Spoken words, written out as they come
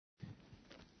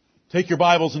Take your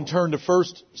Bibles and turn to 1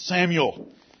 Samuel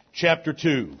chapter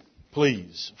 2,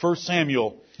 please. 1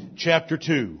 Samuel chapter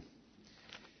 2.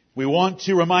 We want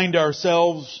to remind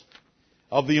ourselves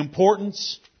of the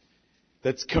importance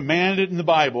that's commanded in the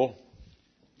Bible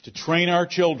to train our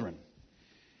children.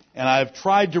 And I've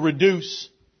tried to reduce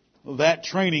that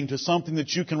training to something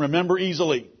that you can remember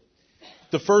easily.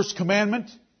 The first commandment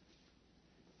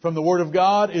from the Word of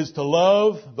God is to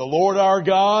love the Lord our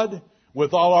God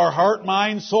with all our heart,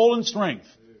 mind, soul, and strength.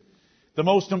 The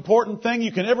most important thing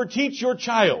you can ever teach your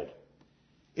child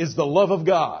is the love of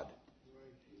God.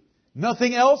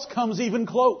 Nothing else comes even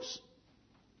close.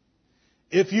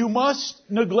 If you must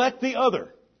neglect the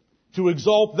other to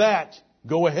exalt that,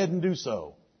 go ahead and do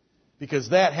so, because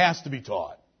that has to be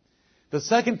taught. The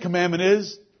second commandment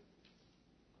is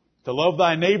to love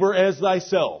thy neighbor as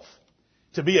thyself,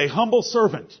 to be a humble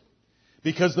servant,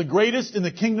 because the greatest in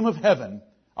the kingdom of heaven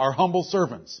are humble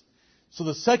servants. So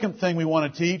the second thing we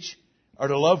want to teach are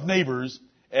to love neighbors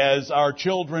as our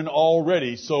children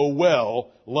already so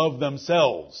well love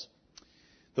themselves.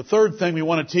 The third thing we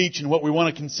want to teach and what we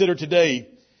want to consider today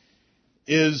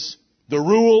is the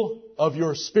rule of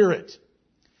your spirit.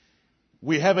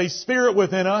 We have a spirit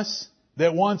within us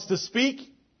that wants to speak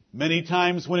many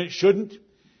times when it shouldn't,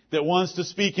 that wants to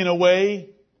speak in a way,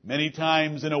 many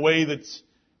times in a way that's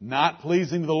not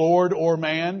pleasing to the Lord or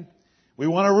man. We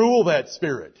want to rule that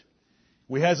spirit.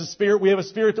 We have a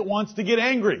spirit that wants to get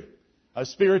angry, a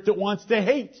spirit that wants to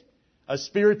hate, a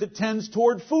spirit that tends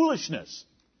toward foolishness.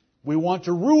 We want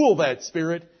to rule that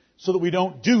spirit so that we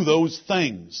don't do those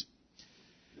things.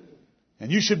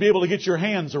 And you should be able to get your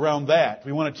hands around that.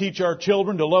 We want to teach our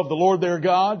children to love the Lord their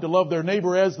God, to love their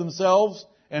neighbor as themselves,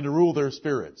 and to rule their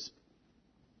spirits.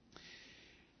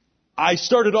 I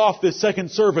started off this second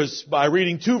service by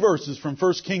reading two verses from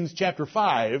 1 Kings chapter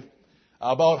 5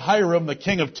 about Hiram, the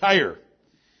king of Tyre.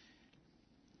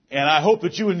 And I hope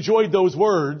that you enjoyed those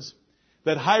words,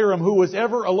 that Hiram, who was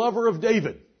ever a lover of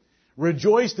David,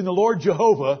 rejoiced in the Lord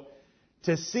Jehovah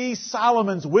to see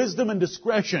Solomon's wisdom and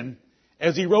discretion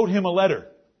as he wrote him a letter.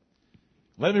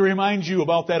 Let me remind you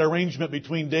about that arrangement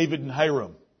between David and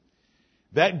Hiram.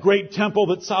 That great temple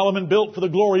that Solomon built for the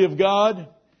glory of God,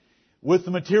 with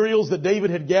the materials that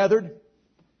David had gathered,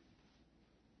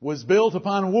 was built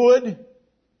upon wood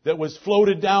that was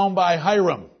floated down by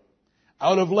Hiram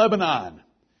out of Lebanon.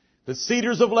 The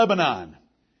cedars of Lebanon,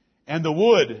 and the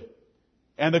wood,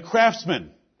 and the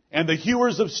craftsmen, and the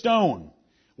hewers of stone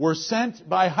were sent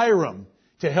by Hiram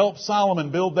to help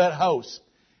Solomon build that house.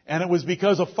 And it was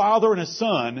because a father and a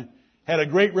son had a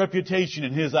great reputation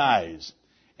in his eyes,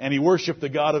 and he worshiped the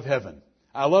God of heaven.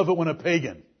 I love it when a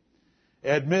pagan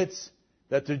admits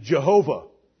that the Jehovah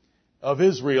of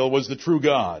Israel was the true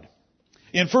God.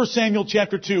 In 1 Samuel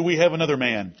chapter 2, we have another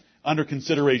man under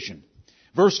consideration.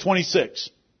 Verse 26.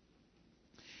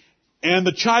 And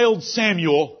the child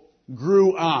Samuel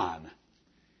grew on.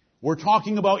 We're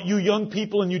talking about you young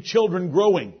people and you children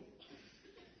growing.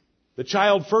 The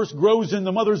child first grows in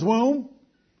the mother's womb,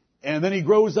 and then he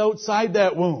grows outside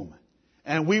that womb.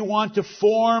 And we want to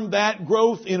form that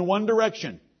growth in one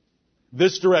direction.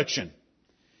 This direction.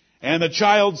 And the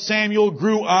child Samuel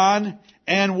grew on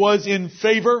and was in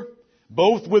favor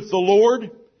both with the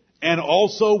Lord and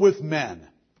also with men.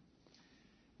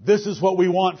 This is what we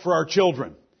want for our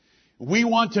children. We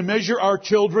want to measure our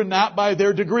children not by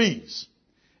their degrees,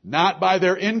 not by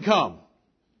their income,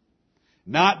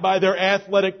 not by their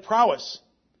athletic prowess.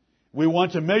 We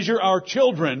want to measure our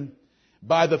children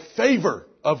by the favor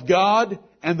of God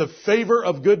and the favor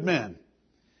of good men.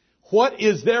 What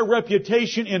is their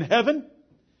reputation in heaven?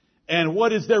 And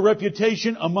what is their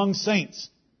reputation among saints?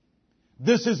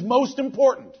 This is most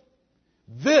important.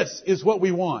 This is what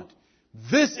we want.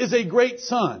 This is a great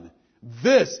son.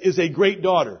 This is a great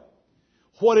daughter.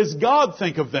 What does God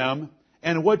think of them,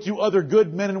 and what do other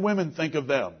good men and women think of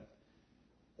them?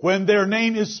 When their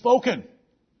name is spoken,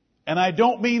 and I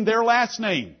don't mean their last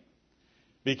name,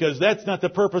 because that's not the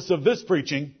purpose of this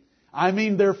preaching. I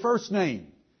mean their first name.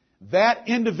 That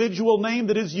individual name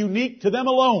that is unique to them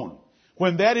alone.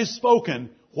 When that is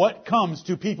spoken, what comes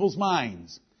to people's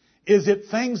minds? Is it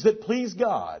things that please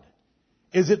God?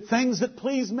 Is it things that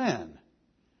please men?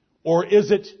 Or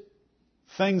is it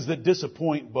things that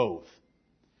disappoint both?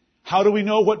 How do we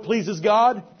know what pleases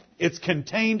God? It's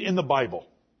contained in the Bible.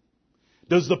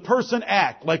 Does the person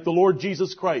act like the Lord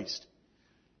Jesus Christ?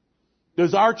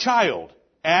 Does our child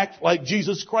act like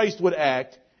Jesus Christ would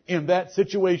act in that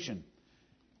situation?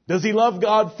 Does he love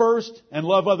God first and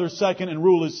love others second and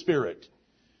rule his spirit?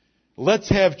 Let's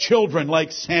have children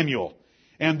like Samuel.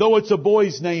 And though it's a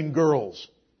boy's name, girls,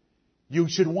 you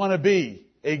should want to be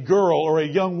a girl or a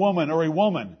young woman or a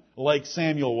woman like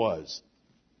Samuel was.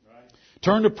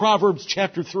 Turn to Proverbs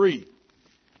chapter 3.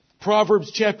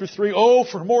 Proverbs chapter 3. Oh,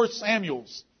 for more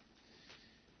Samuels.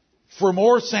 For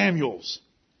more Samuels.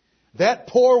 That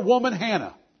poor woman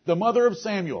Hannah, the mother of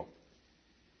Samuel,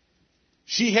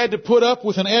 she had to put up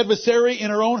with an adversary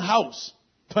in her own house.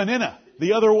 Peninnah,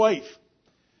 the other wife.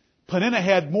 Peninnah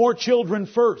had more children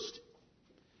first,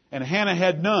 and Hannah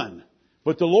had none.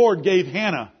 But the Lord gave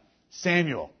Hannah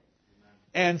Samuel.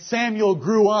 And Samuel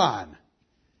grew on,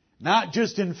 not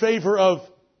just in favor of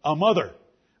a mother,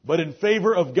 but in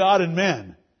favor of God and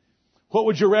men. What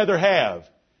would you rather have?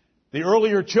 The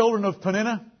earlier children of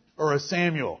Peninnah or a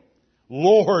Samuel?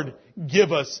 Lord,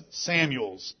 give us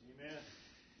Samuels. Amen.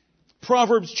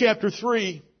 Proverbs chapter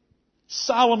 3,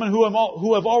 Solomon, who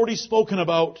I've already spoken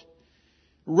about,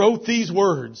 wrote these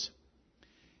words.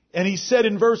 And he said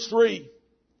in verse 3,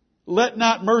 let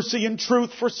not mercy and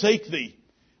truth forsake thee.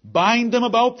 Bind them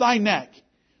about thy neck.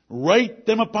 Write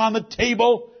them upon the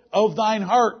table of thine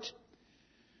heart.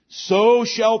 So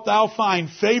shalt thou find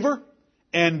favor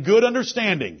and good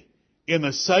understanding in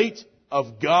the sight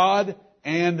of God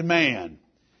and man.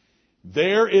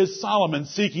 There is Solomon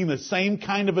seeking the same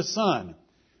kind of a son.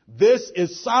 This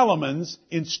is Solomon's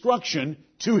instruction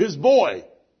to his boy.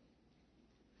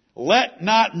 Let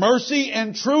not mercy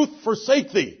and truth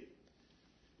forsake thee.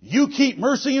 You keep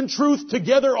mercy and truth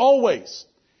together always,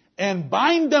 and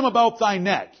bind them about thy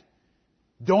neck.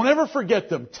 Don't ever forget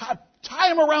them. Tie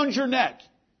them around your neck.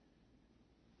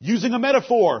 Using a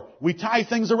metaphor, we tie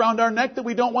things around our neck that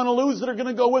we don't want to lose that are going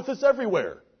to go with us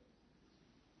everywhere.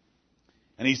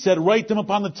 And he said, write them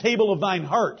upon the table of thine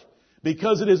heart,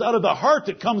 because it is out of the heart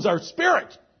that comes our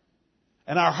spirit.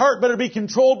 And our heart better be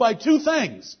controlled by two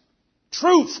things.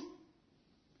 Truth.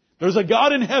 There's a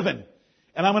God in heaven,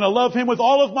 and I'm going to love Him with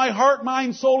all of my heart,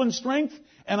 mind, soul, and strength,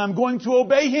 and I'm going to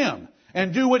obey Him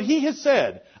and do what He has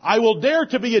said. I will dare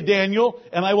to be a Daniel,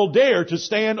 and I will dare to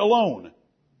stand alone.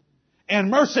 And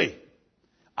mercy.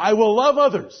 I will love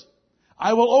others.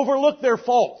 I will overlook their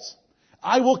faults.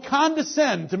 I will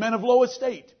condescend to men of low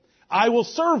estate. I will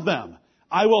serve them.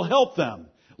 I will help them.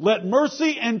 Let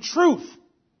mercy and truth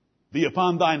be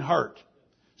upon thine heart.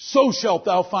 So shalt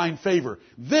thou find favor.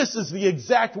 This is the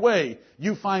exact way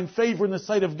you find favor in the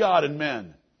sight of God and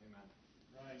men.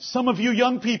 Right. Some of you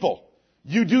young people,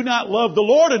 you do not love the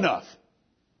Lord enough.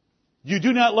 You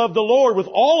do not love the Lord with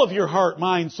all of your heart,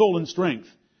 mind, soul, and strength.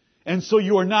 And so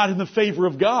you are not in the favor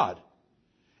of God.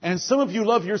 And some of you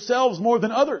love yourselves more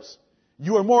than others.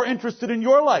 You are more interested in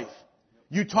your life.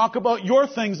 You talk about your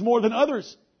things more than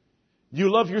others. You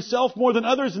love yourself more than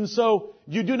others, and so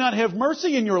you do not have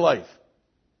mercy in your life.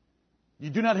 You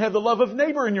do not have the love of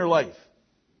neighbor in your life.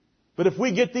 But if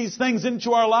we get these things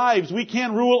into our lives, we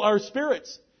can't rule our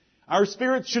spirits. Our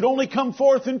spirits should only come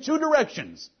forth in two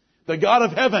directions. The God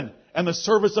of heaven and the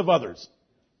service of others.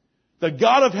 The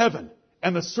God of heaven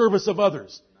and the service of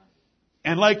others.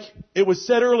 And like it was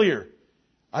said earlier,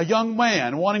 a young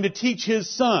man wanting to teach his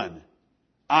son,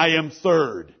 I am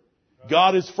third.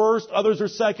 God is first, others are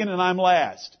second, and I'm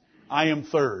last. I am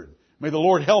third. May the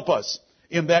Lord help us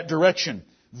in that direction.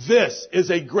 This is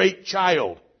a great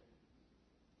child.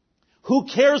 Who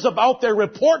cares about their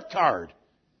report card?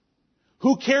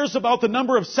 Who cares about the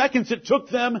number of seconds it took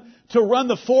them to run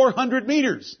the 400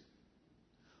 meters?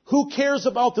 Who cares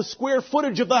about the square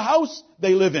footage of the house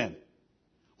they live in?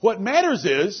 What matters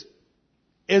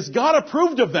is God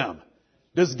approved of them?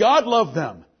 Does God love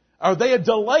them? Are they a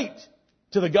delight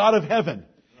to the God of heaven?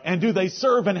 And do they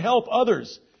serve and help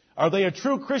others? Are they a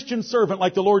true Christian servant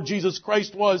like the Lord Jesus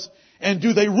Christ was? And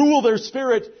do they rule their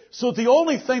spirit so that the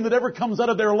only thing that ever comes out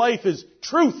of their life is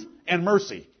truth and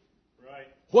mercy? Right.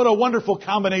 What a wonderful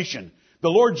combination. The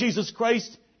Lord Jesus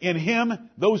Christ, in Him,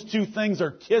 those two things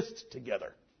are kissed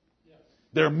together. Yes.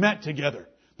 They're met together.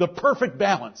 The perfect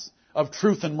balance of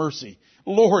truth and mercy.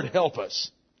 Lord, help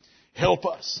us. Help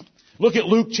us. Look at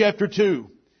Luke chapter 2.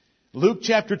 Luke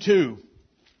chapter 2.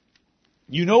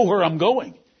 You know where I'm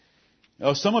going.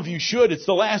 Now, some of you should. It's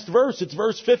the last verse. It's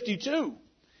verse 52.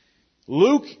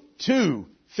 Luke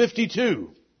 2:52.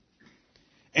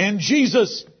 And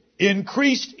Jesus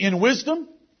increased in wisdom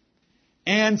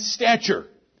and stature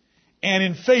and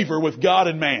in favor with God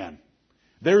and man.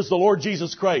 There's the Lord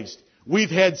Jesus Christ.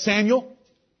 We've had Samuel.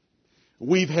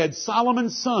 We've had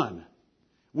Solomon's son.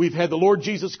 We've had the Lord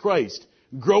Jesus Christ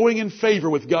growing in favor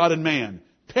with God and man.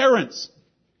 Parents.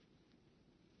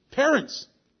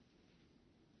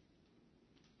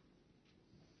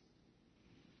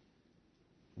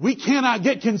 We cannot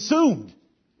get consumed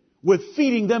with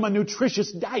feeding them a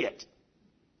nutritious diet.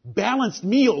 Balanced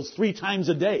meals 3 times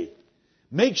a day.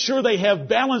 Make sure they have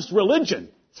balanced religion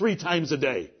 3 times a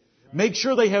day. Make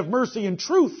sure they have mercy and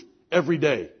truth every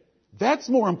day. That's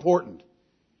more important.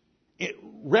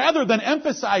 Rather than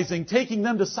emphasizing taking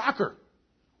them to soccer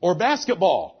or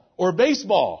basketball or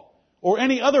baseball or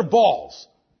any other balls,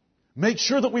 make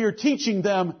sure that we are teaching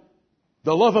them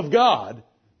the love of God,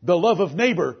 the love of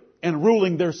neighbor, and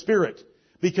ruling their spirit.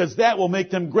 Because that will make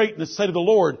them great in the sight of the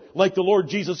Lord, like the Lord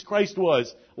Jesus Christ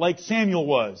was, like Samuel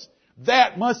was.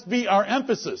 That must be our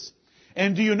emphasis.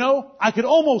 And do you know, I could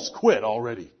almost quit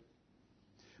already.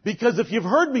 Because if you've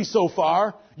heard me so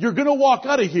far, you're going to walk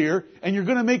out of here and you're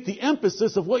going to make the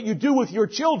emphasis of what you do with your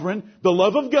children, the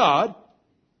love of God,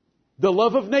 the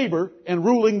love of neighbor, and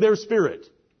ruling their spirit.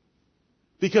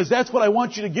 Because that's what I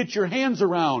want you to get your hands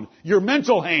around, your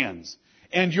mental hands,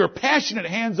 and your passionate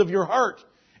hands of your heart,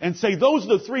 and say, those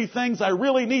are the three things I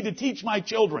really need to teach my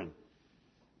children.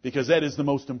 Because that is the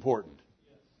most important.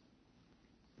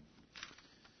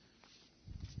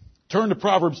 Turn to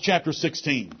Proverbs chapter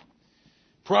 16.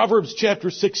 Proverbs chapter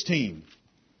 16.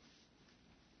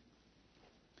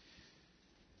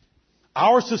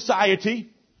 Our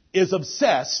society is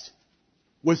obsessed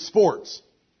with sports.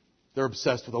 They're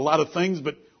obsessed with a lot of things,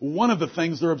 but one of the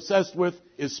things they're obsessed with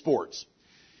is sports.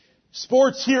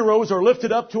 Sports heroes are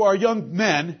lifted up to our young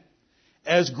men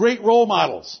as great role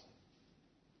models.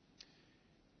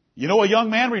 You know, a young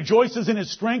man rejoices in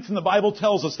his strength, and the Bible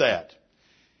tells us that.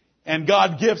 And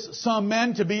God gifts some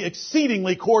men to be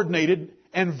exceedingly coordinated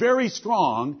and very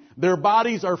strong. Their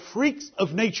bodies are freaks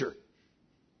of nature.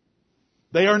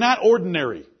 They are not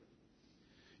ordinary.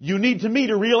 You need to meet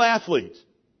a real athlete.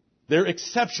 They're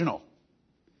exceptional.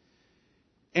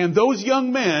 And those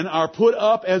young men are put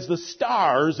up as the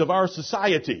stars of our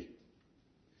society.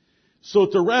 So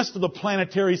that the rest of the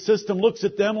planetary system looks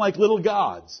at them like little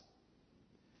gods.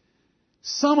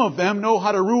 Some of them know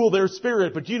how to rule their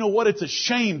spirit, but you know what? It's a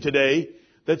shame today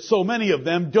that so many of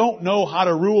them don't know how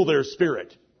to rule their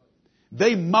spirit.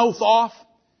 They mouth off.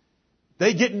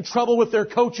 They get in trouble with their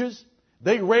coaches.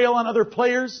 They rail on other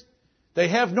players. They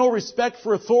have no respect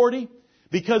for authority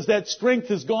because that strength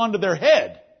has gone to their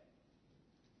head.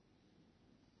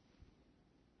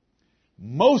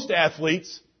 Most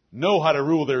athletes know how to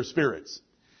rule their spirits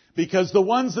because the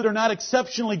ones that are not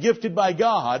exceptionally gifted by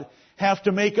God have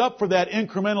to make up for that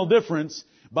incremental difference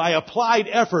by applied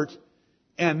effort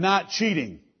and not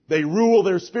cheating. They rule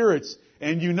their spirits.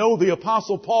 And you know the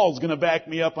Apostle Paul's going to back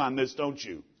me up on this, don't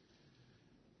you?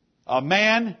 A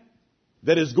man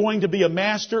that is going to be a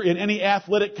master in any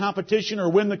athletic competition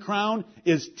or win the crown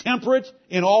is temperate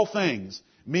in all things.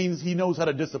 Means he knows how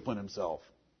to discipline himself.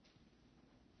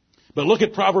 But look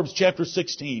at Proverbs chapter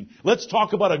 16. Let's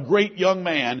talk about a great young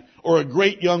man or a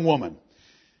great young woman.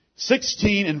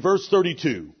 16 and verse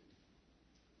 32.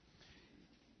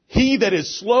 He that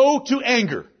is slow to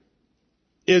anger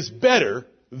is better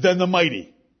than the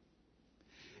mighty,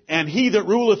 and he that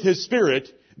ruleth his spirit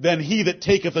than he that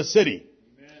taketh a city.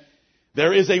 Amen.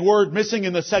 There is a word missing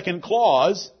in the second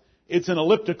clause. It's an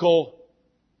elliptical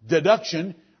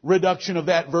reduction of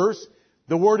that verse.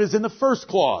 The word is in the first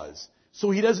clause,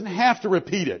 so he doesn't have to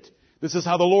repeat it. This is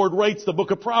how the Lord writes the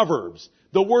book of Proverbs.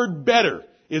 The word better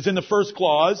is in the first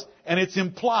clause, and it's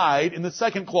implied in the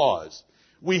second clause.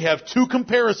 We have two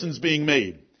comparisons being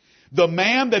made. The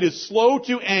man that is slow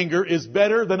to anger is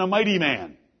better than a mighty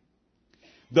man.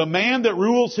 The man that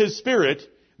rules his spirit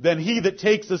than he that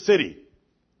takes a city.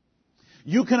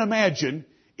 You can imagine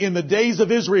in the days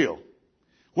of Israel,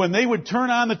 when they would turn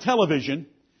on the television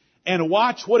and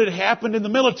watch what had happened in the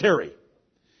military,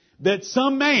 that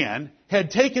some man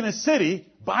had taken a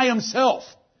city by himself.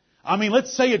 I mean,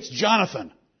 let's say it's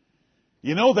Jonathan.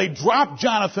 You know, they dropped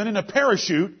Jonathan in a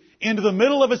parachute into the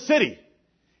middle of a city.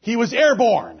 He was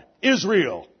airborne,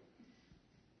 Israel.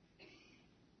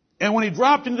 And when he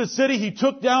dropped into the city, he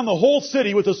took down the whole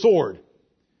city with a sword.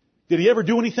 Did he ever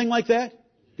do anything like that?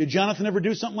 Did Jonathan ever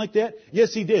do something like that?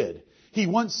 Yes, he did. He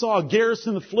once saw a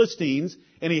garrison of the Philistines,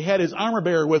 and he had his armor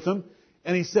bearer with him,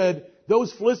 and he said,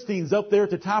 those Philistines up there at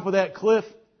the top of that cliff,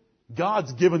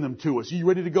 God's given them to us. Are you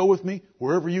ready to go with me?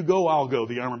 Wherever you go, I'll go,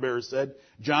 the armor bearer said.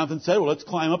 Jonathan said, well, let's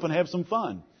climb up and have some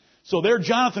fun. So there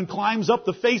Jonathan climbs up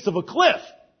the face of a cliff.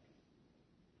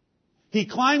 He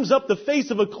climbs up the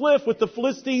face of a cliff with the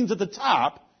Philistines at the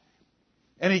top,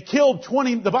 and he killed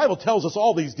 20, the Bible tells us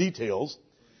all these details,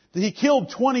 that he killed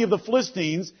 20 of the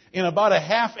Philistines in about a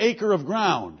half acre of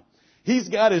ground. He's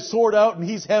got his sword out and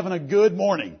he's having a good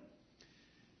morning.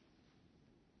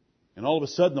 And all of a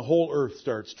sudden the whole earth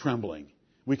starts trembling.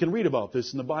 We can read about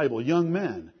this in the Bible. Young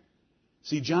men.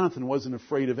 See, Jonathan wasn't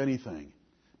afraid of anything.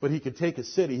 But he could take a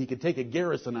city, he could take a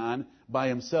garrison on by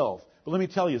himself. But let me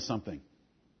tell you something.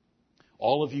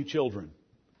 All of you children,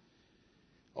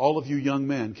 All of you young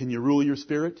men, can you rule your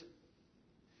spirit?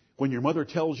 When your mother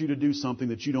tells you to do something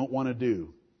that you don't want to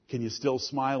do, can you still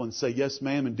smile and say, yes,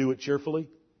 ma'am, and do it cheerfully?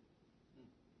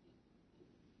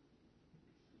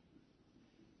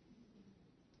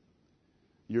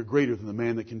 You're greater than the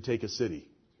man that can take a city.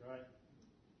 That's right.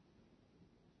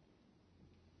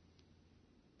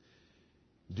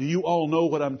 Do you all know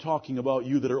what I'm talking about,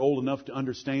 you that are old enough to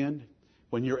understand?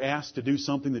 When you're asked to do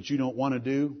something that you don't want to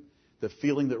do, the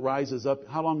feeling that rises up,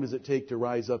 how long does it take to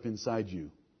rise up inside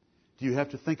you? Do you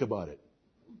have to think about it?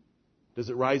 Does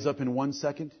it rise up in 1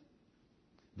 second?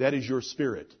 That is your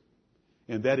spirit.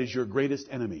 And that is your greatest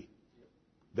enemy.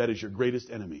 That is your greatest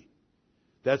enemy.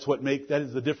 That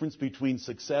is the difference between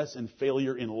success and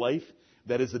failure in life.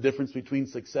 That is the difference between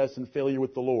success and failure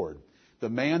with the Lord. The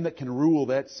man that can rule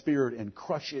that spirit and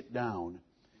crush it down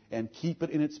and keep it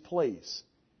in its place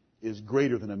is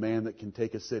greater than a man that can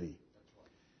take a city.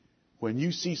 When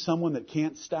you see someone that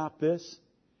can't stop this,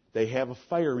 they have a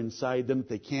fire inside them that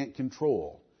they can't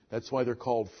control. That's why they're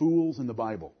called fools in the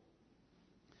Bible.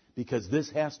 Because this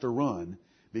has to run,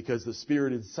 because the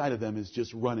spirit inside of them is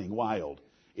just running wild.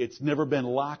 It's never been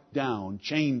locked down,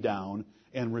 chained down,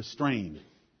 and restrained.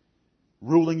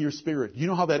 Ruling your spirit. You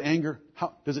know how that anger,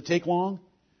 does it take long?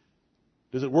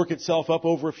 Does it work itself up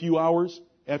over a few hours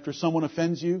after someone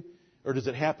offends you? Or does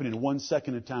it happen in 1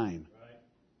 second at a time? Right.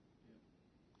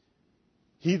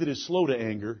 He that is slow to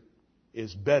anger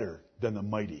is better than the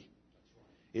mighty.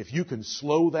 If you can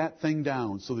slow that thing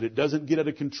down so that it doesn't get out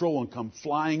of control and come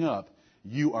flying up,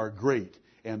 you are great.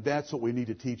 And that's what we need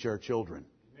to teach our children.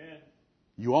 Amen.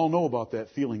 You all know about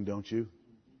that feeling, don't you?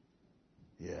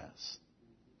 Yes.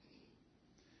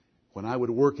 When I would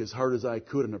work as hard as I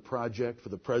could on a project for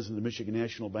the president of Michigan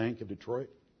National Bank of Detroit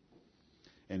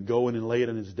and go in and lay it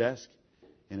on his desk,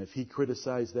 and if he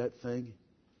criticized that thing,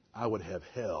 I would have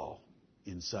hell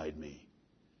inside me.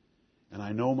 And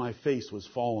I know my face was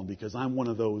fallen because I'm one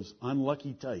of those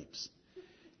unlucky types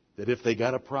that if they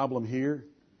got a problem here,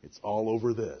 it's all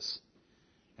over this.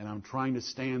 And I'm trying to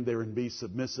stand there and be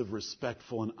submissive,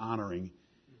 respectful, and honoring,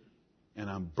 and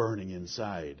I'm burning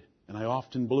inside. And I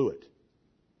often blew it.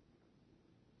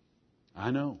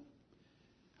 I know.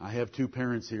 I have 2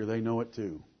 parents here. They know it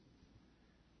too.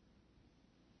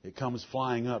 It comes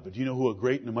flying up. But do you know who a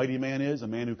great and a mighty man is? A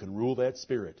man who can rule that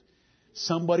spirit.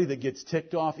 Somebody that gets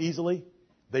ticked off easily,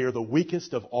 they are the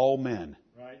weakest of all men.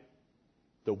 Right.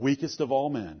 The weakest of all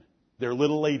men. They're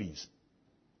little ladies.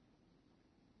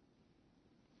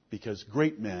 Because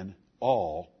great men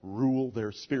all rule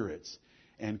their spirits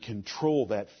and control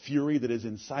that fury that is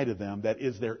inside of them that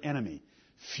is their enemy.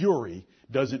 Fury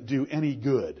doesn't do any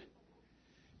good.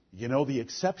 You know, the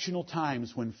exceptional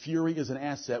times when fury is an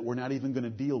asset we're not even going to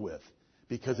deal with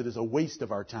because it is a waste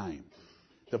of our time.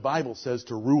 The Bible says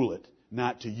to rule it,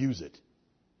 not to use it.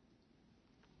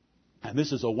 And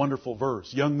this is a wonderful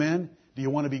verse. Young men, do you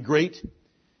want to be great?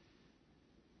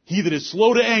 He that is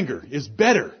slow to anger is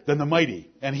better than the mighty,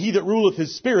 and he that ruleth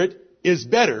his spirit is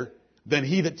better than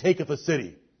he that taketh a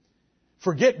city.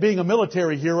 Forget being a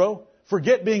military hero.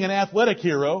 Forget being an athletic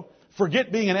hero.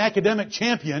 Forget being an academic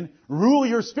champion. Rule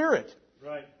your spirit.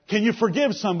 Right. Can you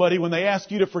forgive somebody when they ask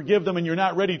you to forgive them and you're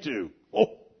not ready to? Oh,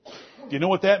 do you know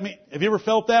what that means? Have you ever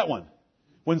felt that one?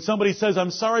 When somebody says, I'm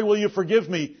sorry, will you forgive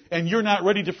me? And you're not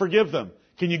ready to forgive them.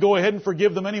 Can you go ahead and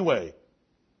forgive them anyway?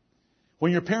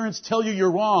 When your parents tell you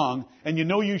you're wrong and you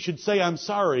know you should say I'm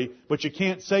sorry, but you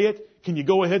can't say it, can you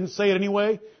go ahead and say it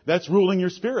anyway? That's ruling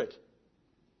your spirit.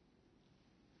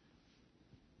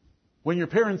 When your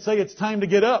parents say it's time to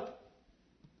get up,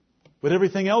 but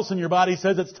everything else in your body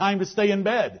says it's time to stay in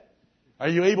bed, are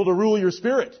you able to rule your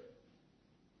spirit?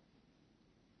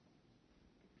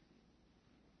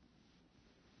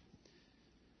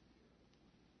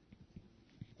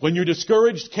 When you're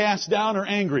discouraged, cast down, or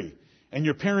angry, and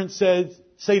your parents say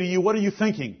to you, what are you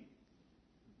thinking?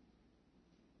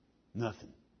 Nothing.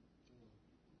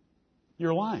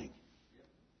 You're lying.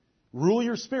 Rule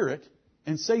your spirit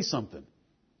and say something.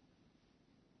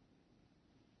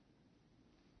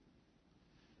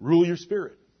 Rule your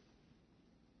spirit.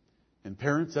 And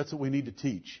parents, that's what we need to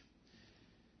teach.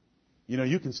 You know,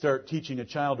 you can start teaching a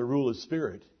child to rule his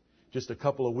spirit just a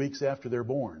couple of weeks after they're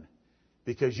born.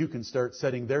 Because you can start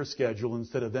setting their schedule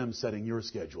instead of them setting your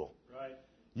schedule. Right.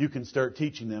 You can start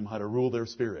teaching them how to rule their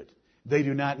spirit. They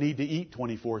do not need to eat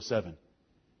 24/7.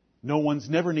 No one's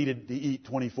never needed to eat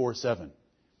 24/7.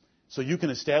 So you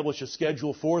can establish a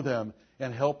schedule for them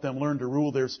and help them learn to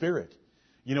rule their spirit.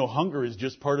 You know, hunger is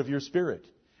just part of your spirit.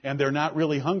 And they're not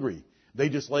really hungry. They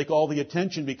just like all the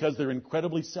attention because they're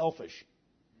incredibly selfish.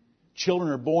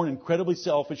 Children are born incredibly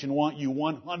selfish and want you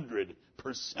 100%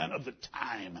 of the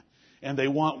time. and they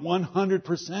want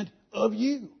 100% of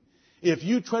you. If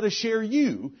you try to share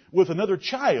you with another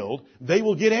child, they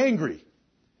will get angry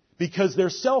because they're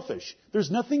selfish.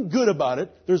 There's nothing good about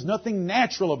it. There's nothing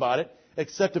natural about it,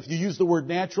 except if you use the word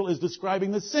natural as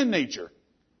describing the sin nature.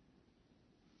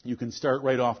 You can start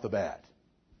right off the bat.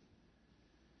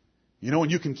 You know,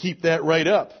 and you can keep that right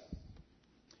up.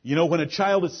 You know, when a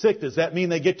child is sick, does that mean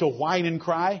they get to whine and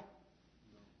cry?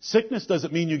 Sickness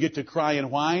doesn't mean you get to cry and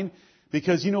whine,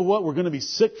 because you know what? We're going to be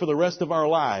sick for the rest of our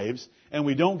lives, and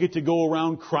we don't get to go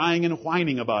around crying and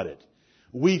whining about it.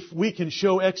 We can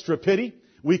show extra pity.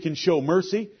 We can show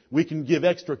mercy. We can give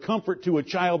extra comfort to a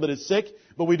child that is sick,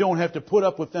 but we don't have to put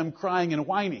up with them crying and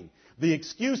whining. The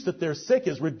excuse that they're sick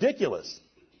is ridiculous.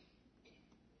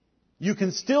 You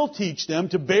can still teach them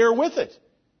to bear with it.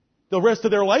 The rest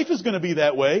of their life is going to be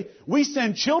that way. We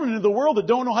send children into the world that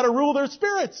don't know how to rule their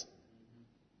spirits.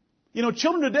 You know,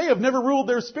 children today have never ruled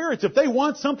their spirits. If they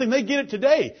want something, they get it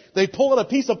today. They pull out a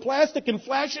piece of plastic and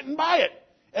flash it and buy it.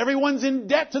 Everyone's in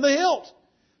debt to the hilt.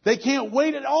 They can't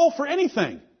wait at all for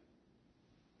anything.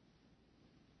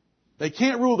 They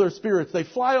can't rule their spirits. They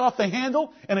fly off the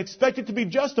handle and expect it to be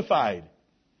justified.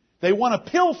 They want a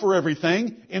pill for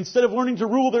everything instead of learning to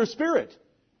rule their spirit.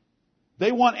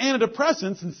 They want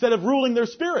antidepressants instead of ruling their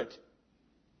spirit.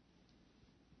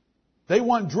 They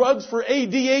want drugs for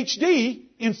ADHD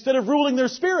instead of ruling their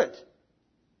spirit.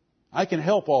 I can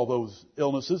help all those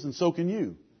illnesses, and so can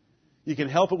you. You can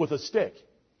help it with a stick.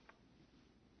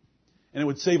 And it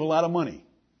would save a lot of money.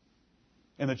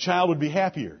 And the child would be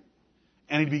happier.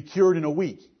 And he'd be cured in a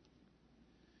week.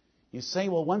 You say,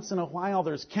 well, once in a while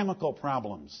there's chemical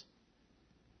problems.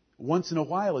 Once in a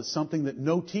while is something that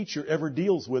no teacher ever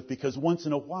deals with, because once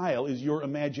in a while is your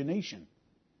imagination.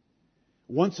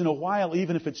 Once in a while,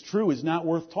 even if it's true, is not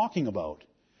worth talking about.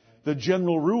 The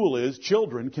general rule is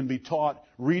children can be taught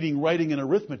reading, writing, and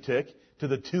arithmetic to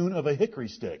the tune of a hickory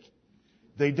stick.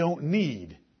 They don't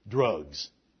need drugs.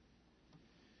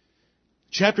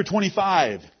 Chapter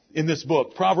 25 in this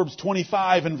book, Proverbs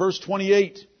 25 and verse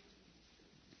 28.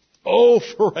 Oh,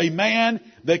 for a man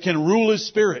that can rule his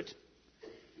spirit.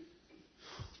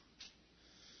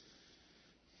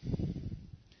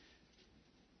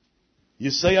 You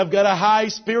say, I've got a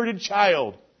high-spirited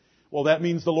child. Well, that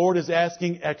means the Lord is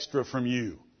asking extra from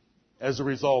you as a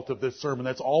result of this sermon.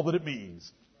 That's all that it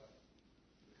means.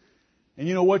 And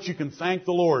you know what? You can thank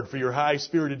the Lord for your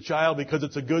high-spirited child, because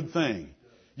it's a good thing.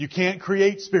 You can't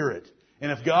create spirit.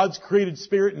 And if God's created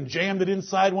spirit and jammed it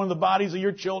inside one of the bodies of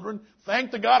your children, thank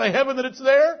the God of heaven that it's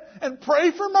there, and pray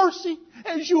for mercy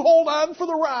as you hold on for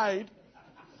the ride.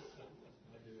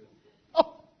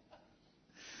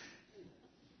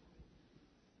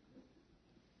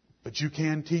 But you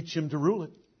can teach him to rule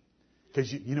it.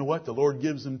 Because you know what? The Lord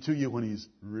gives him to you when he's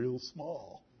real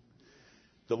small.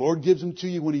 The Lord gives him to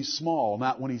you when he's small,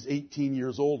 not when he's 18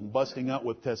 years old and busting out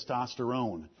with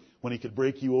testosterone, when he could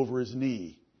break you over his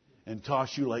knee and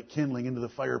toss you like kindling into the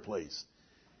fireplace.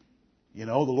 You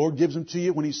know, the Lord gives them to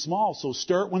you when he's small. So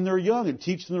start when they're young and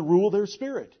teach them to rule their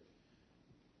spirit.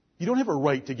 You don't have a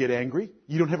right to get angry.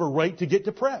 You don't have a right to get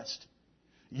depressed.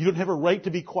 You don't have a right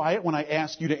to be quiet when I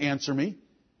ask you to answer me.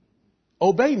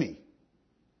 Obey me.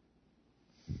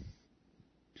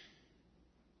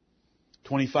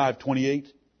 25:28.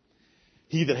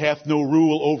 He that hath no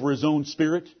rule over his own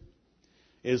spirit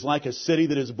is like a city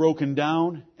that is broken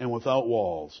down and without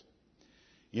walls.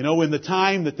 You know, in the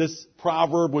time that this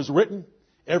proverb was written,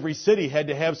 every city had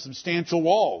to have substantial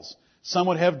walls. Some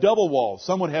would have double walls.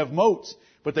 Some would have moats.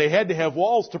 But they had to have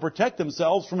walls to protect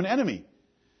themselves from an enemy.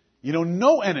 You know,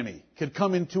 no enemy could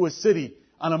come into a city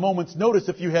on a moment's notice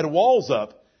if you had walls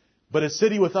up. But a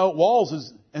city without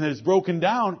walls and it is broken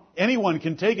down, anyone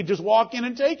can take it. Just walk in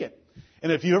and take it.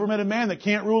 And if you ever met a man that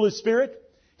can't rule his spirit,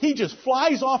 he just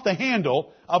flies off the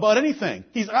handle about anything.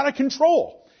 He's out of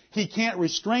control. He can't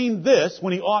restrain this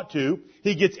when he ought to.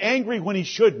 He gets angry when he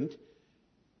shouldn't.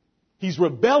 He's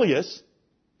rebellious.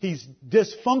 He's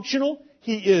dysfunctional.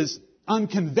 He is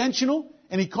unconventional.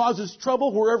 And he causes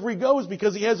trouble wherever he goes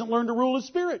because he hasn't learned to rule his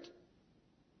spirit.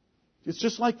 It's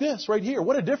just like this right here.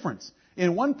 What a difference.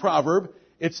 In one proverb,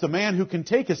 it's the man who can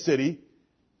take a city.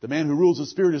 The man who rules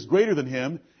his spirit is greater than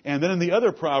him. And then in the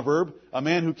other proverb, a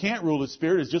man who can't rule his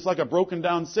spirit is just like a broken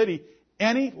down city.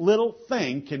 Any little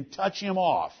thing can touch him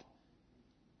off.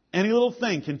 Any little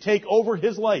thing can take over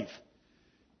his life.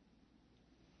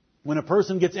 When a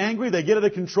person gets angry, they get out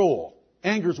of control.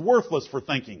 Anger's worthless for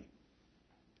thinking.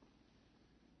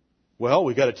 Well,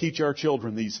 we've got to teach our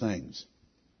children these things.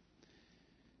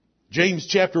 James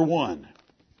chapter 1.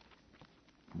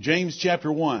 James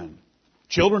chapter 1.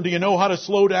 Children, do you know how to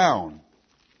slow down?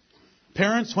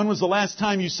 Parents, when was the last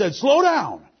time you said, slow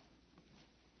down?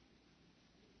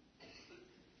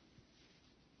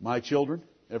 My children,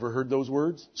 ever heard those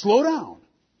words? Slow down.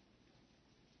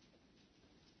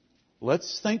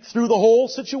 Let's think through the whole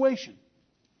situation.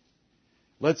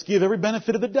 Let's give every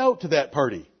benefit of the doubt to that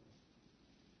party.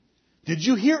 Did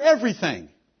you hear everything?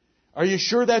 Are you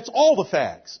sure that's all the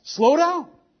facts? Slow down.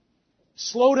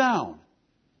 Slow down.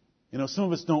 You know, some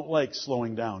of us don't like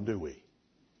slowing down, do we?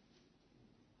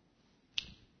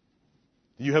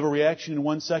 Do you have a reaction in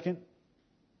 1 second?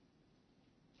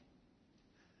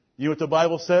 You know what the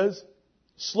Bible says?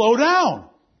 Slow down.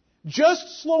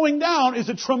 Just slowing down is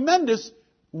a tremendous,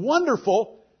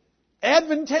 wonderful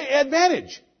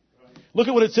advantage. Look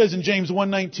at what it says in James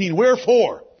 1:19.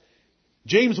 Wherefore,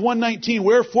 James 1:19,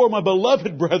 wherefore, my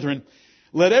beloved brethren,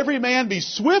 let every man be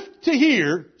swift to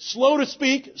hear, slow to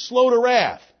speak, slow to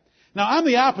wrath. Now, I'm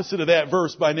the opposite of that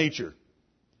verse by nature.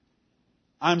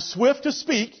 I'm swift to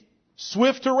speak,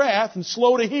 swift to wrath, and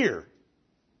slow to hear.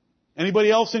 Anybody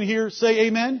else in here say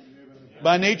amen?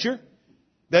 By nature?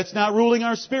 That's not ruling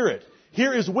our spirit.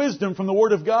 Here is wisdom from the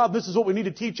Word of God. This is what we need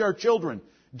to teach our children.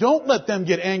 Don't let them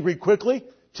get angry quickly.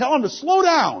 Tell them to slow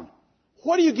down.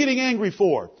 What are you getting angry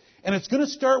for? And it's going to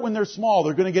start when they're small.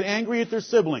 They're going to get angry at their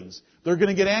siblings. They're going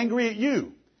to get angry at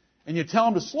you. And you tell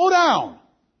them to slow down.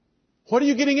 What are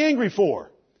you getting angry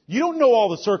for? You don't know all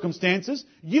the circumstances.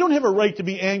 You don't have a right to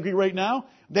be angry right now.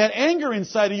 That anger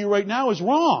inside of you right now is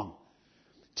wrong.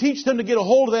 Teach them to get a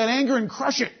hold of that anger and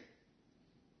crush it.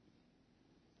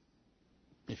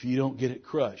 If you don't get it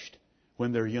crushed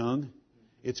when they're young,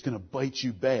 it's going to bite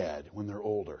you bad when they're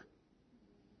older.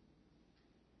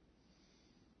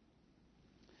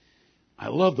 I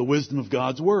love the wisdom of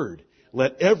God's Word.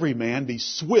 Let every man be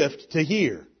swift to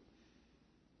hear.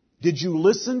 Did you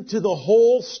listen to the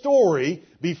whole story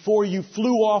before you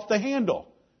flew off the handle?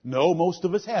 No, most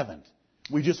of us haven't.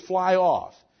 We just fly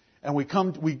off. And we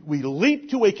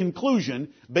leap to a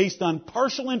conclusion based on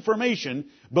partial information,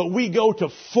 but we go to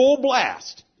full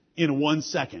blast in 1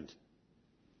 second.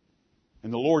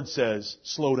 And the Lord says,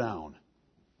 slow down.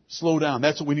 Slow down.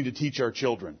 That's what we need to teach our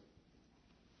children.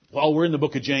 Well, we're in the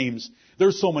book of James.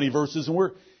 There's so many verses,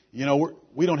 and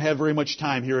we don't have very much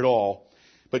time here at all.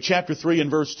 But chapter 3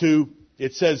 and verse 2,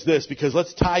 it says this, because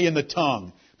let's tie in the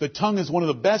tongue. The tongue is one of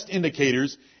the best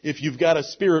indicators if you've got a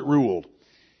spirit ruled.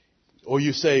 Or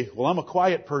you say, well, I'm a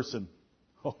quiet person.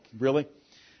 Oh, really?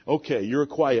 Okay, you're a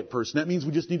quiet person. That means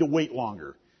we just need to wait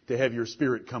longer to have your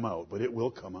spirit come out, but it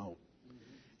will come out.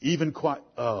 Even quiet,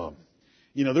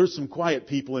 there's some quiet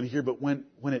people in here, but when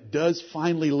it does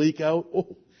finally leak out,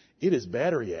 it is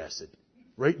battery acid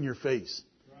right in your face.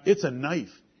 It's a knife.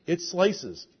 It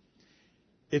slices.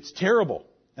 It's terrible.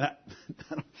 And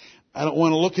I don't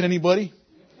want to look at anybody.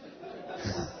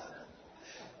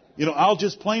 I'll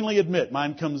just plainly admit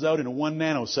mine comes out in 1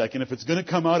 nanosecond. If it's going to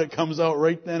come out, it comes out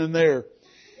right then and there.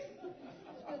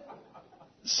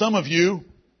 Some of you,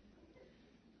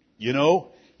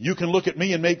 you can look at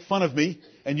me and make fun of me,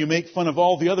 and you make fun of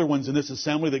all the other ones in this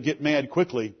assembly that get mad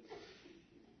quickly.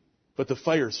 But the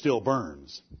fire still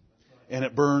burns. And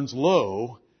it burns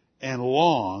low and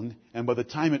long, and by the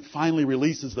time it finally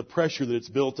releases the pressure that it's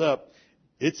built up,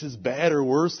 it's as bad or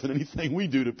worse than anything we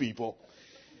do to people.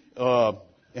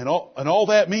 And all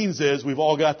that means is we've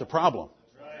all got the problem.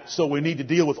 So we need to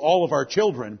deal with all of our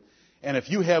children. And if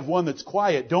you have one that's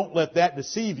quiet, don't let that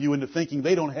deceive you into thinking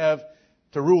they don't have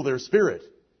to rule their spirit.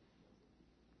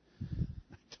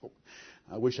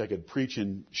 I wish I could preach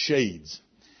in shades.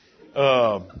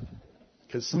 Because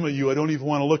some of you I don't even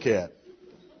want to look at.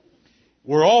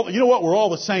 We're all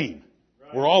the same.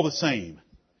 We're all the same.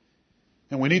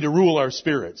 And we need to rule our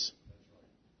spirits.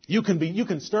 You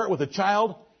can start with a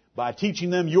child by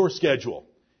teaching them your schedule.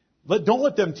 Don't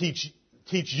let them teach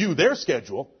you their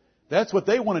schedule. That's what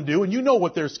they want to do, and you know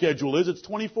what their schedule is. It's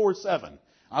 24/7.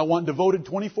 I want devoted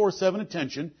 24/7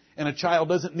 attention, and a child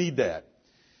doesn't need that.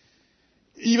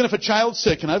 Even if a child's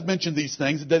sick, and I've mentioned these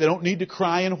things, they don't need to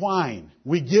cry and whine.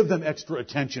 We give them extra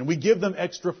attention. We give them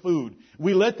extra food.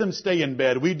 We let them stay in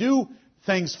bed. We do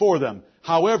things for them.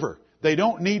 However, they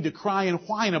don't need to cry and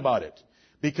whine about it,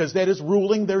 because that is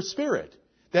ruling their spirit.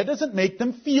 That doesn't make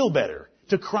them feel better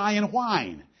to cry and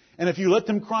whine. And if you let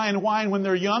them cry and whine when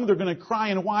they're young, they're going to cry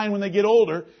and whine when they get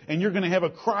older, and you're going to have a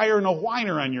crier and a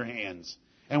whiner on your hands.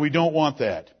 And we don't want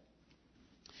that.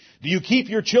 Do you keep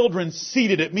your children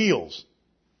seated at meals?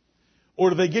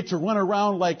 Or do they get to run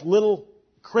around like little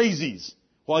crazies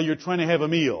while you're trying to have a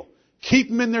meal? Keep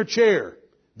them in their chair.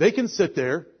 They can sit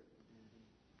there.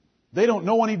 They don't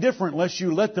know any different unless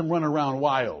you let them run around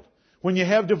wild. When you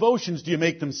have devotions, do you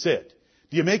make them sit?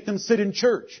 Do you make them sit in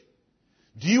church?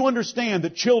 Do you understand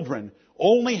that children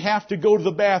only have to go to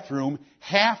the bathroom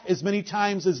half as many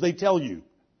times as they tell you.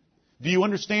 Do you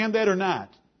understand that or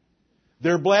not?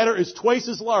 Their bladder is twice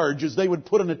as large as they would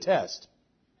put on a test.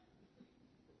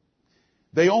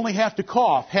 They only have to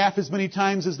cough half as many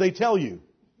times as they tell you.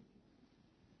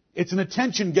 It's an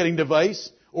attention-getting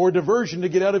device or a diversion to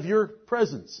get out of your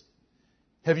presence.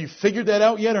 Have you figured that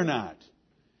out yet or not?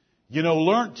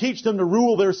 Teach them to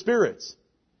rule their spirits.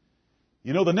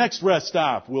 The next rest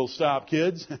stop, we'll stop,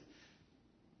 kids.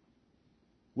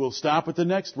 We'll stop at the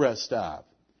next rest stop.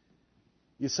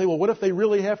 You say, well, what if they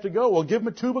really have to go? Well, give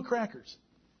them a tube of crackers.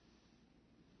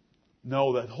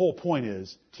 No, the whole point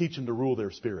is teach them to rule their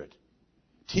spirit.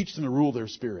 Teach them to rule their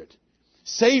spirit.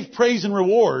 Save praise and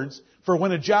rewards for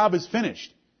when a job is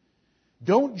finished.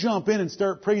 Don't jump in and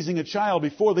start praising a child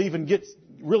before they even get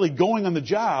really going on the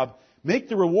job. Make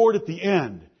the reward at the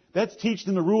end. That's teach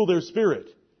them to rule their spirit.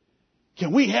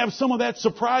 Can we have some of that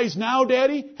surprise now,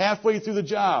 Daddy? Halfway through the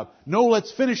job. No,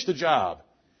 let's finish the job.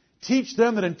 Teach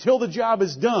them that until the job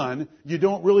is done, you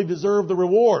don't really deserve the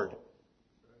reward.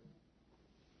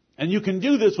 And you can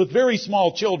do this with very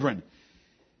small children.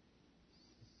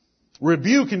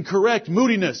 Rebuke and correct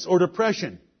moodiness or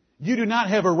depression. You do not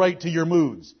have a right to your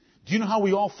moods. Do you know how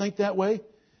we all think that way?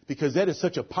 Because that is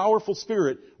such a powerful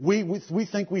spirit. We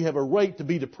think we have a right to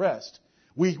be depressed.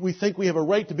 We think we have a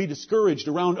right to be discouraged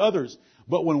around others.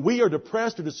 But when we are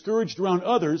depressed or discouraged around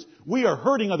others, we are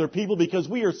hurting other people because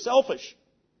we are selfish.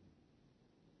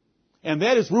 And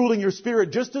that is ruling your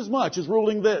spirit just as much as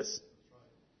ruling this.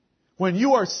 When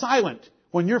you are silent,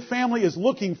 when your family is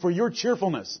looking for your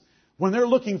cheerfulness, when they're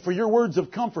looking for your words of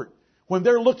comfort, when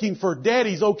they're looking for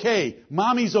daddy's okay,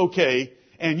 mommy's okay,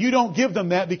 and you don't give them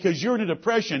that because you're in a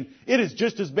depression, it is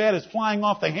just as bad as flying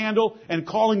off the handle and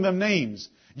calling them names.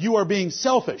 You are being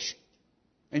selfish,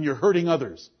 and you're hurting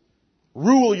others.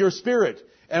 Rule your spirit,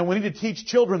 and we need to teach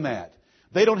children that.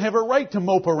 They don't have a right to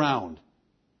mope around.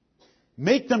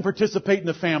 Make them participate in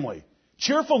the family.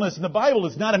 Cheerfulness in the Bible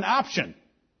is not an option.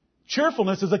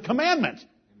 Cheerfulness is a commandment.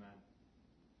 Amen.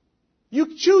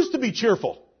 You choose to be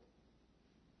cheerful.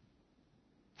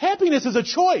 Happiness is a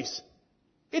choice.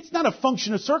 It's not a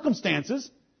function of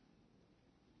circumstances.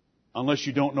 Unless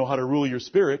you don't know how to rule your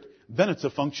spirit, then it's a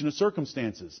function of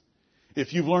circumstances.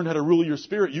 If you've learned how to rule your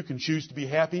spirit, you can choose to be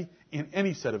happy in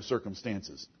any set of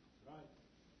circumstances.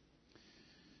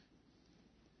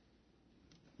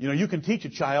 You can teach a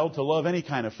child to love any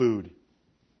kind of food.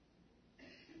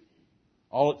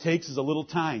 All it takes is a little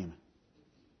time.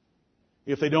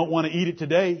 If they don't want to eat it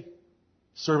today,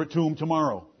 serve it to them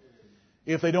tomorrow.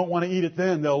 If they don't want to eat it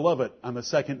then, they'll love it on the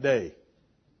second day.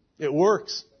 It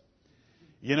works.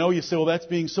 You say, well, that's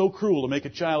being so cruel to make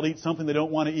a child eat something they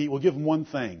don't want to eat. Well, give them one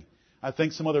thing. I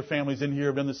think some other families in here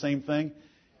have done the same thing.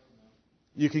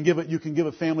 You can give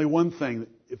a family one thing.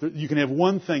 You can have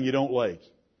one thing you don't like.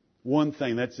 One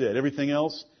thing, that's it. Everything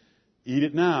else, eat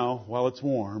it now while it's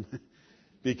warm.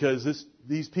 Because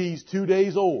these peas 2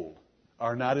 days old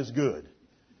are not as good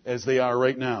as they are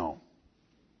right now.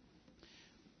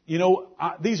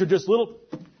 These are just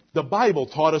the Bible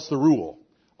taught us the rule.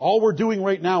 All we're doing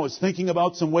right now is thinking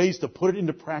about some ways to put it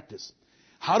into practice.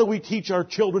 How do we teach our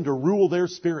children to rule their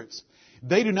spirits?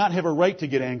 They do not have a right to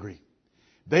get angry.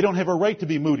 They don't have a right to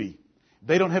be moody.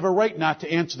 They don't have a right not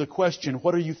to answer the question,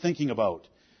 what are you thinking about?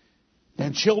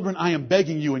 And children, I am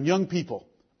begging you, and young people,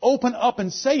 open up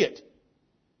and say it.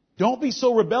 Don't be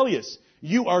so rebellious.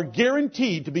 You are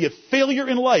guaranteed to be a failure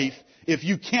in life if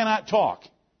you cannot talk.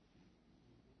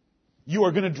 You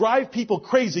are going to drive people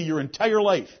crazy your entire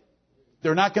life.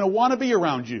 They're not going to want to be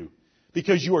around you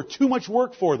because you are too much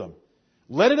work for them.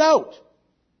 Let it out.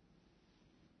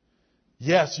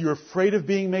 Yes, you're afraid of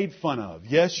being made fun of.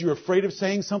 Yes, you're afraid of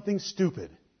saying something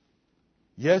stupid.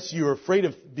 Yes, you're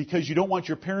afraid because you don't want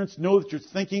your parents to know that you're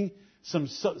thinking some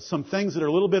things that are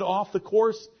a little bit off the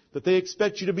course that they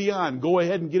expect you to be on. Go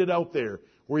ahead and get it out there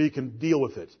where you can deal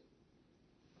with it.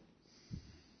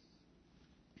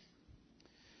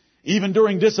 Even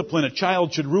during discipline, a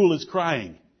child should rule his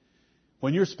crying.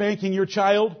 When you're spanking your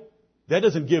child, that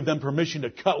doesn't give them permission to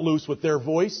cut loose with their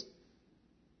voice.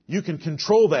 You can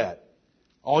control that.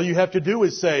 All you have to do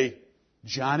is say,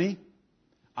 Johnny,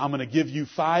 I'm going to give you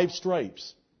 5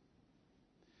 stripes.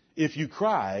 If you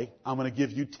cry, I'm going to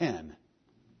give you 10.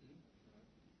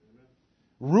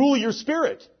 Rule your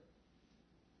spirit.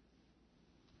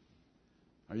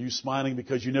 Are you smiling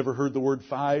because you never heard the word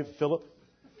 5, Philip?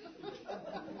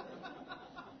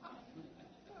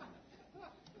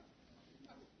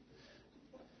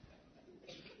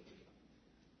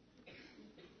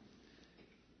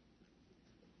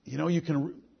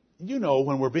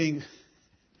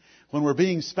 When we're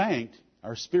being spanked,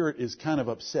 our spirit is kind of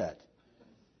upset.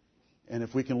 And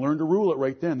if we can learn to rule it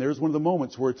right then, there's one of the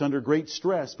moments where it's under great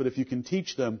stress. But if you can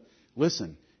teach them,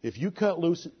 listen, if you cut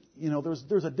loose,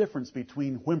 there's a difference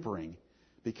between whimpering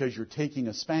because you're taking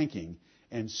a spanking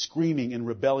and screaming in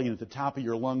rebellion at the top of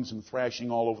your lungs and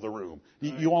thrashing all over the room.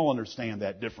 You all understand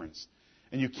that difference.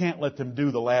 And you can't let them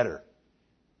do the latter.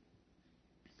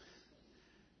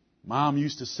 Mom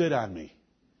used to sit on me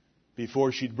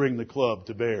before she'd bring the club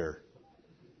to bear.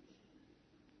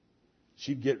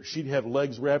 She'd have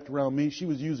legs wrapped around me. She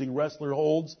was using wrestler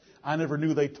holds I never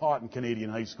knew they taught in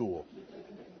Canadian high school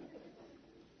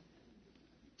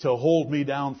to hold me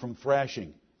down from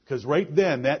thrashing. Because right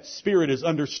then, that spirit is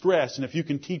under stress, and if you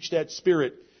can teach that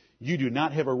spirit, you do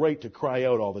not have a right to cry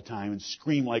out all the time and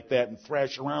scream like that and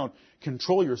thrash around.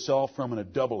 Control yourself from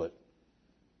and double it.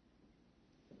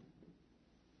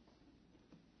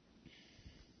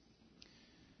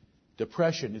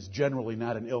 Depression is generally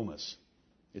not an illness.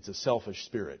 It's a selfish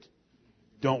spirit.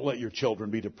 Don't let your children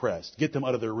be depressed. Get them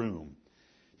out of their room.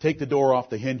 Take the door off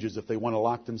the hinges if they want to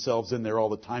lock themselves in there all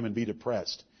the time and be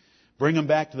depressed. Bring them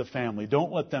back to the family.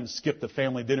 Don't let them skip the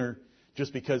family dinner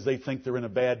just because they think they're in a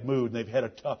bad mood and they've had a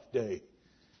tough day.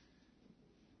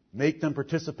 Make them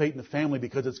participate in the family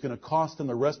because it's going to cost them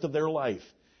the rest of their life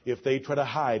if they try to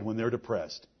hide when they're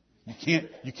depressed.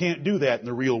 You can't do that in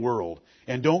the real world.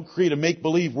 And don't create a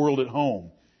make-believe world at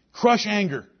home. Crush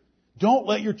anger. Don't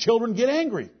let your children get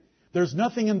angry. There's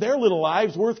nothing in their little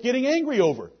lives worth getting angry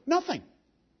over. Nothing.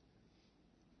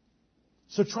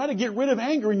 So try to get rid of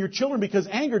anger in your children because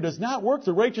anger does not work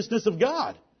the righteousness of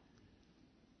God.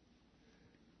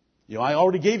 I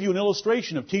already gave you an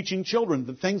illustration of teaching children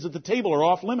that things at the table are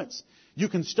off limits. You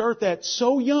can start that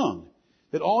so young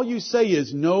that all you say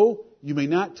is, no, you may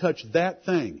not touch that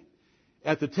thing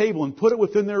at the table and put it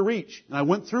within their reach. And I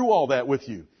went through all that with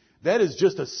you. That is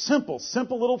just a simple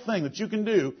little thing that you can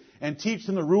do and teach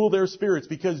them to rule their spirits.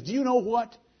 Because do you know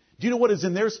what? Do you know what is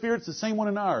in their spirits? The same one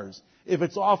in ours. If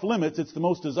it's off limits, it's the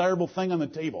most desirable thing on the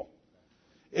table.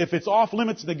 If it's off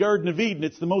limits in the Garden of Eden,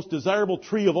 it's the most desirable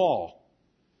tree of all.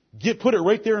 Put it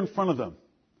right there in front of them.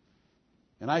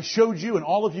 And I showed you, and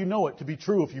all of you know it to be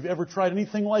true if you've ever tried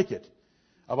anything like it,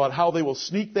 about how they will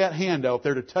sneak that hand out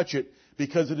there to touch it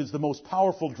because it is the most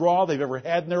powerful draw they've ever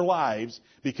had in their lives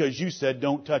because you said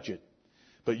don't touch it.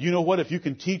 But you know what? If you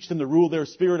can teach them to rule their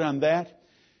spirit on that,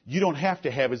 you don't have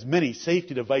to have as many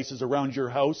safety devices around your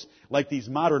house like these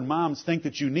modern moms think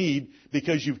that you need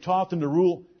because you've taught them to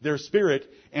rule their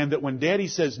spirit, and that when Daddy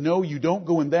says, no, you don't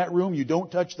go in that room, you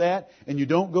don't touch that, and you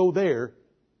don't go there,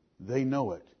 they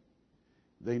know it.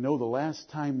 They know the last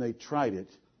time they tried it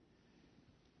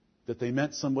that they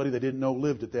met somebody they didn't know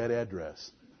lived at that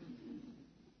address.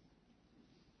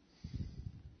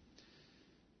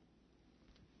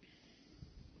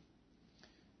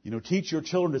 Teach your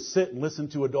children to sit and listen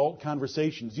to adult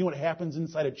conversations. You know what happens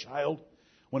inside a child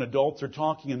when adults are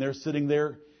talking and they're sitting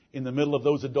there in the middle of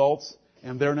those adults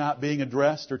and they're not being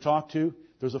addressed or talked to?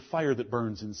 There's a fire that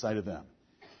burns inside of them.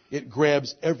 It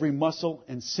grabs every muscle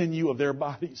and sinew of their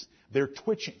bodies. They're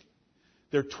twitching.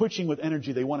 They're twitching with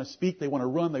energy. They want to speak. They want to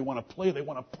run. They want to play. They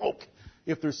want to poke.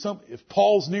 If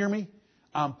Paul's near me,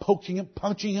 I'm poking him,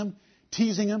 punching him,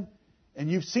 teasing him. And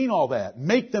you've seen all that.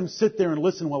 Make them sit there and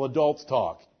listen while adults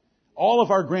talk. All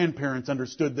of our grandparents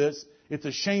understood this. It's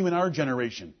a shame in our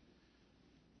generation.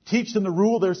 Teach them to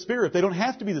rule their spirit. They don't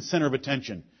have to be the center of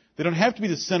attention. They don't have to be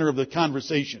the center of the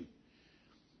conversation.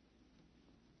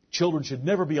 Children should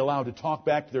never be allowed to talk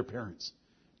back to their parents.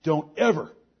 Don't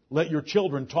ever let your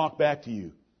children talk back to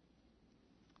you.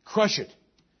 Crush it.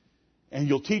 And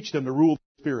you'll teach them to rule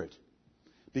their spirit.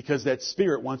 Because that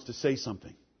spirit wants to say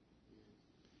something.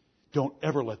 Don't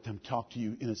ever let them talk to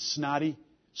you in a snotty,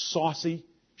 saucy,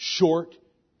 short,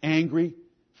 angry,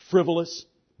 frivolous,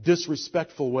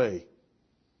 disrespectful way.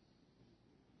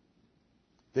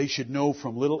 They should know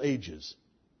from little ages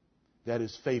that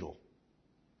is fatal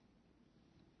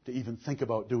to even think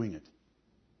about doing it.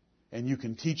 And you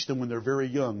can teach them when they're very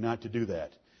young not to do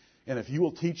that. And if you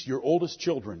will teach your oldest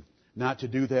children not to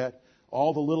do that,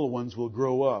 all the little ones will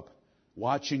grow up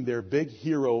watching their big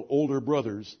hero older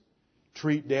brothers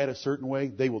treat Dad a certain way.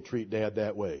 They will treat Dad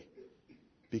that way.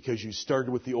 Because you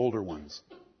started with the older ones.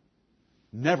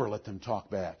 Never let them talk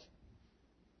back.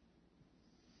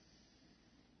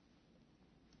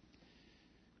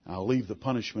 I'll leave the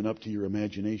punishment up to your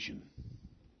imagination.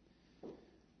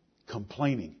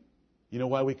 Complaining. You know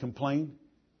why we complain?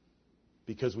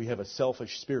 Because we have a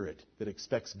selfish spirit that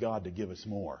expects God to give us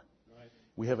more. Right.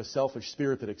 We have a selfish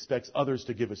spirit that expects others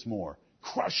to give us more.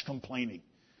 Crush complaining.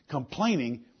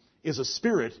 Complaining is a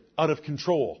spirit out of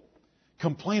control.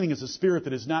 Complaining is a spirit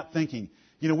that is not thinking.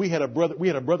 We had a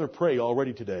brother pray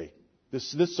already today.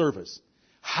 this service,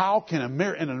 how can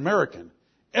an American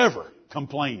ever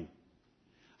complain?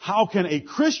 How can a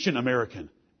Christian American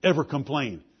ever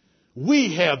complain?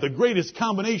 We have the greatest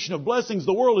combination of blessings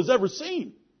the world has ever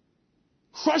seen.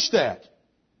 Crush that.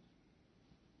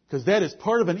 Because that is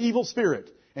part of an evil spirit.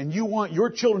 And you want your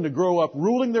children to grow up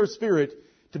ruling their spirit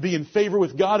to be in favor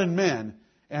with God and men.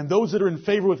 And those that are in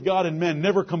favor with God and men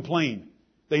never complain.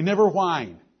 They never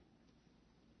whine.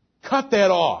 Cut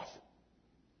that off.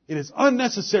 It is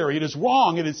unnecessary. It is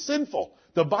wrong. It is sinful.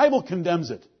 The Bible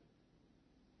condemns it.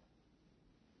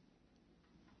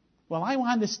 Well, I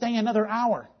wanted to stay another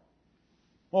hour.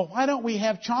 Well, why don't we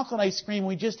have chocolate ice cream?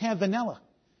 We just have vanilla.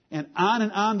 And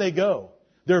on they go.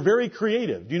 They're very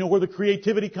creative. Do you know where the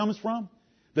creativity comes from?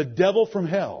 The devil from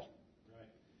hell.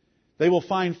 They will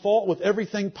find fault with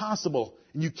everything possible.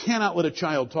 And you cannot let a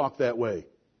child talk that way.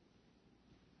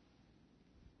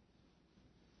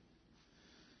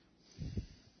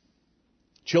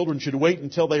 Children should wait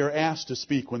until they are asked to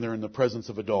speak when they're in the presence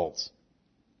of adults.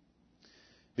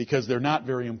 Because they're not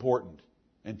very important.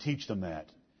 And teach them that.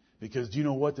 Because do you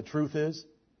know what the truth is?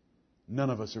 None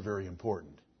of us are very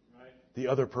important. Right. The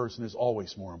other person is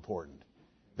always more important.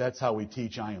 That's how we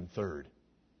teach I am third.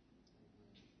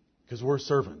 Because we're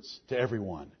servants to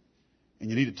everyone. And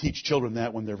you need to teach children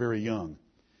that when they're very young.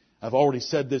 I've already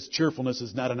said this, cheerfulness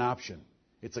is not an option.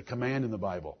 It's a command in the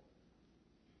Bible.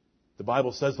 The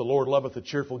Bible says the Lord loveth a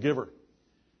cheerful giver.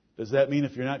 Does that mean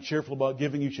if you're not cheerful about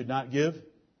giving, you should not give?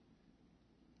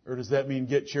 Or does that mean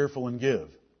get cheerful and give?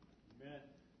 Amen.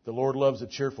 The Lord loves a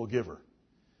cheerful giver.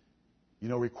 You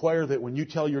know, require that when you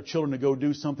tell your children to go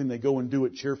do something, they go and do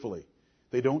it cheerfully.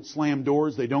 They don't slam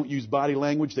doors. They don't use body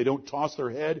language. They don't toss their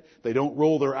head. They don't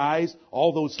roll their eyes.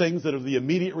 All those things that are the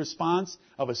immediate response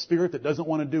of a spirit that doesn't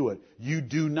want to do it. You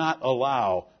do not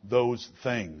allow those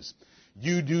things.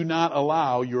 You do not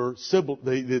allow your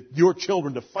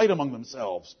children to fight among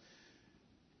themselves.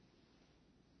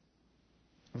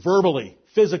 Verbally,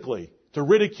 physically, to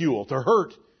ridicule, to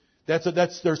hurt.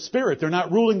 That's their spirit. They're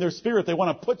not ruling their spirit. They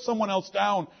want to put someone else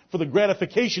down for the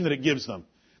gratification that it gives them.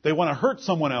 They want to hurt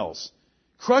someone else.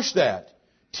 Crush that.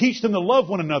 Teach them to love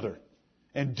one another.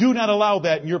 And do not allow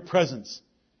that in your presence.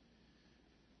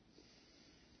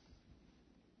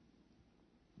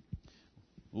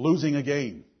 Losing a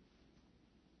game.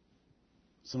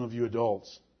 Some of you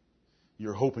adults,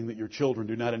 you're hoping that your children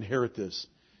do not inherit this.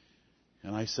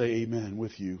 And I say amen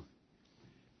with you.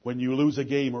 When you lose a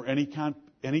game or any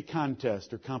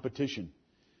contest or competition,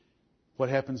 what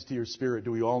happens to your spirit?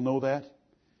 Do we all know that?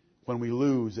 When we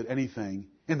lose at anything,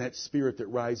 and that spirit that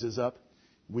rises up,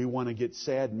 we want to get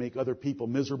sad and make other people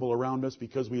miserable around us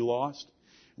because we lost.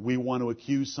 We want to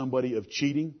accuse somebody of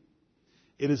cheating.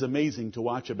 It is amazing to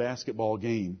watch a basketball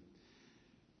game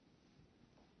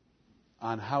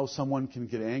on how someone can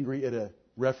get angry at a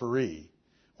referee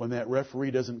when that referee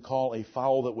doesn't call a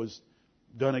foul that was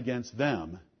done against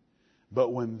them,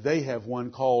 but when they have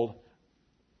one called,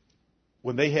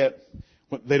 they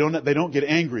don't get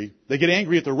angry. They get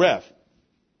angry at the ref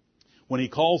when he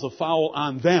calls a foul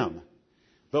on them.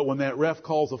 But when that ref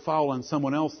calls a foul on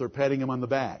someone else, they're patting him on the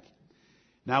back.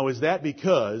 Now, is that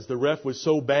because the ref was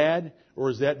so bad, or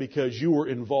is that because you were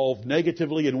involved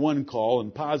negatively in one call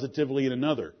and positively in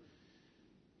another?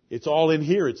 It's all in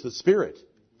here. It's the spirit.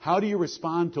 How do you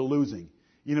respond to losing?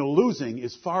 You know, losing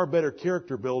is far better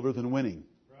character builder than winning.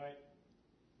 Right.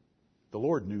 The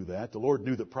Lord knew that. The Lord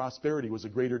knew that prosperity was a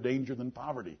greater danger than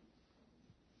poverty.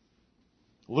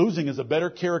 Losing is a better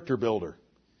character builder.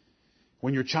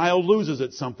 When your child loses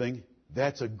at something,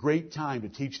 that's a great time to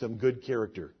teach them good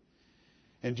character.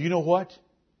 And do you know what?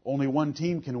 Only one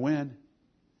team can win.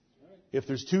 If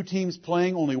there's two teams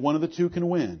playing, only one of the two can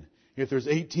win. If there's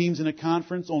 8 teams in a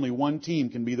conference, only one team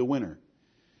can be the winner.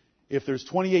 If there's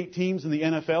 28 teams in the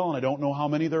NFL, and I don't know how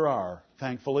many there are,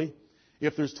 thankfully,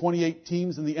 if there's 28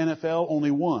 teams in the NFL,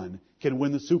 only one can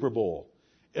win the Super Bowl.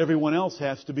 Everyone else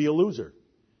has to be a loser.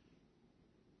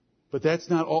 But that's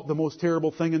not the most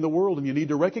terrible thing in the world, and you need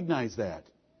to recognize that.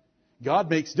 God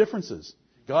makes differences.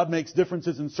 God makes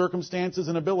differences in circumstances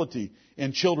and ability,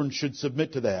 and children should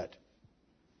submit to that.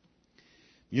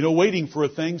 You know, waiting for a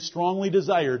thing strongly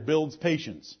desired builds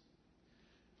patience.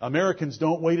 Americans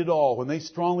don't wait at all. When they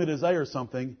strongly desire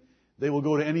something, they will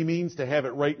go to any means to have it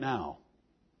right now.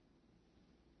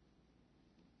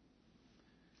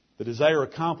 The desire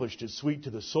accomplished is sweet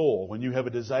to the soul when you have a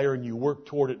desire and you work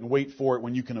toward it and wait for it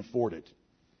when you can afford it.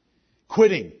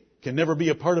 Quitting can never be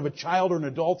a part of a child or an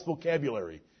adult's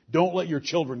vocabulary. Don't let your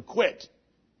children quit.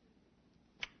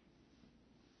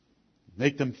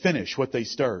 Make them finish what they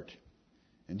start.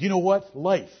 And you know what?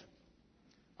 Life,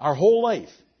 our whole life,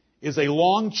 is a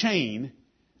long chain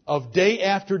of day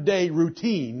after day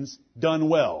routines done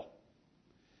well.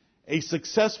 A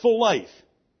successful life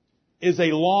is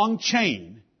a long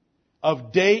chain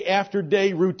of day after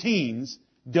day routines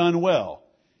done well.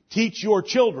 Teach your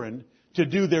children to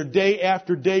do their day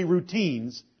after day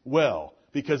routines well,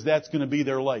 because that's going to be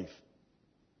their life.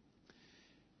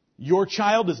 Your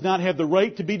child does not have the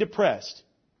right to be depressed.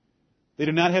 They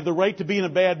do not have the right to be in a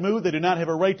bad mood. They do not have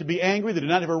a right to be angry. They do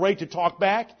not have a right to talk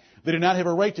back. They do not have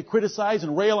a right to criticize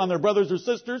and rail on their brothers or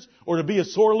sisters, or to be a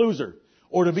sore loser,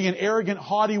 or to be an arrogant,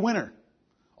 haughty winner.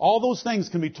 All those things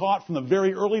can be taught from the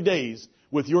very early days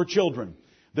with your children.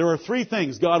 There are 3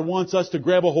 things God wants us to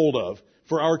grab a hold of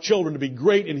for our children to be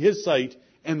great in His sight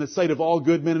and the sight of all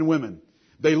good men and women.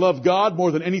 They love God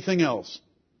more than anything else.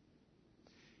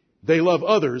 They love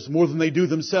others more than they do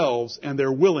themselves, and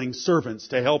they're willing servants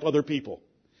to help other people.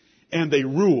 And they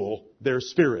rule their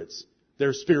spirits.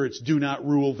 Their spirits do not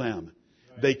rule them.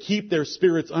 They keep their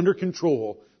spirits under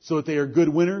control so that they are good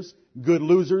winners, good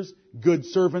losers, good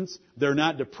servants. They're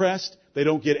not depressed. They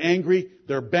don't get angry.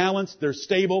 They're balanced. They're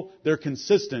stable. They're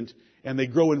consistent. And they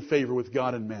grow in favor with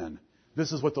God and men.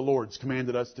 This is what the Lord's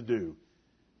commanded us to do.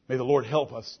 May the Lord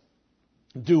help us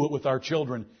do it with our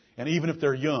children. And even if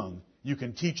they're young, you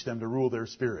can teach them to rule their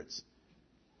spirits.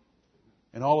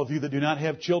 And all of you that do not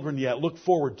have children yet, look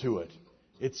forward to it.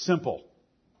 It's simple.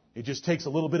 It just takes a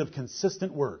little bit of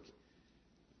consistent work.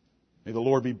 May the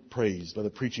Lord be praised by the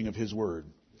preaching of His Word.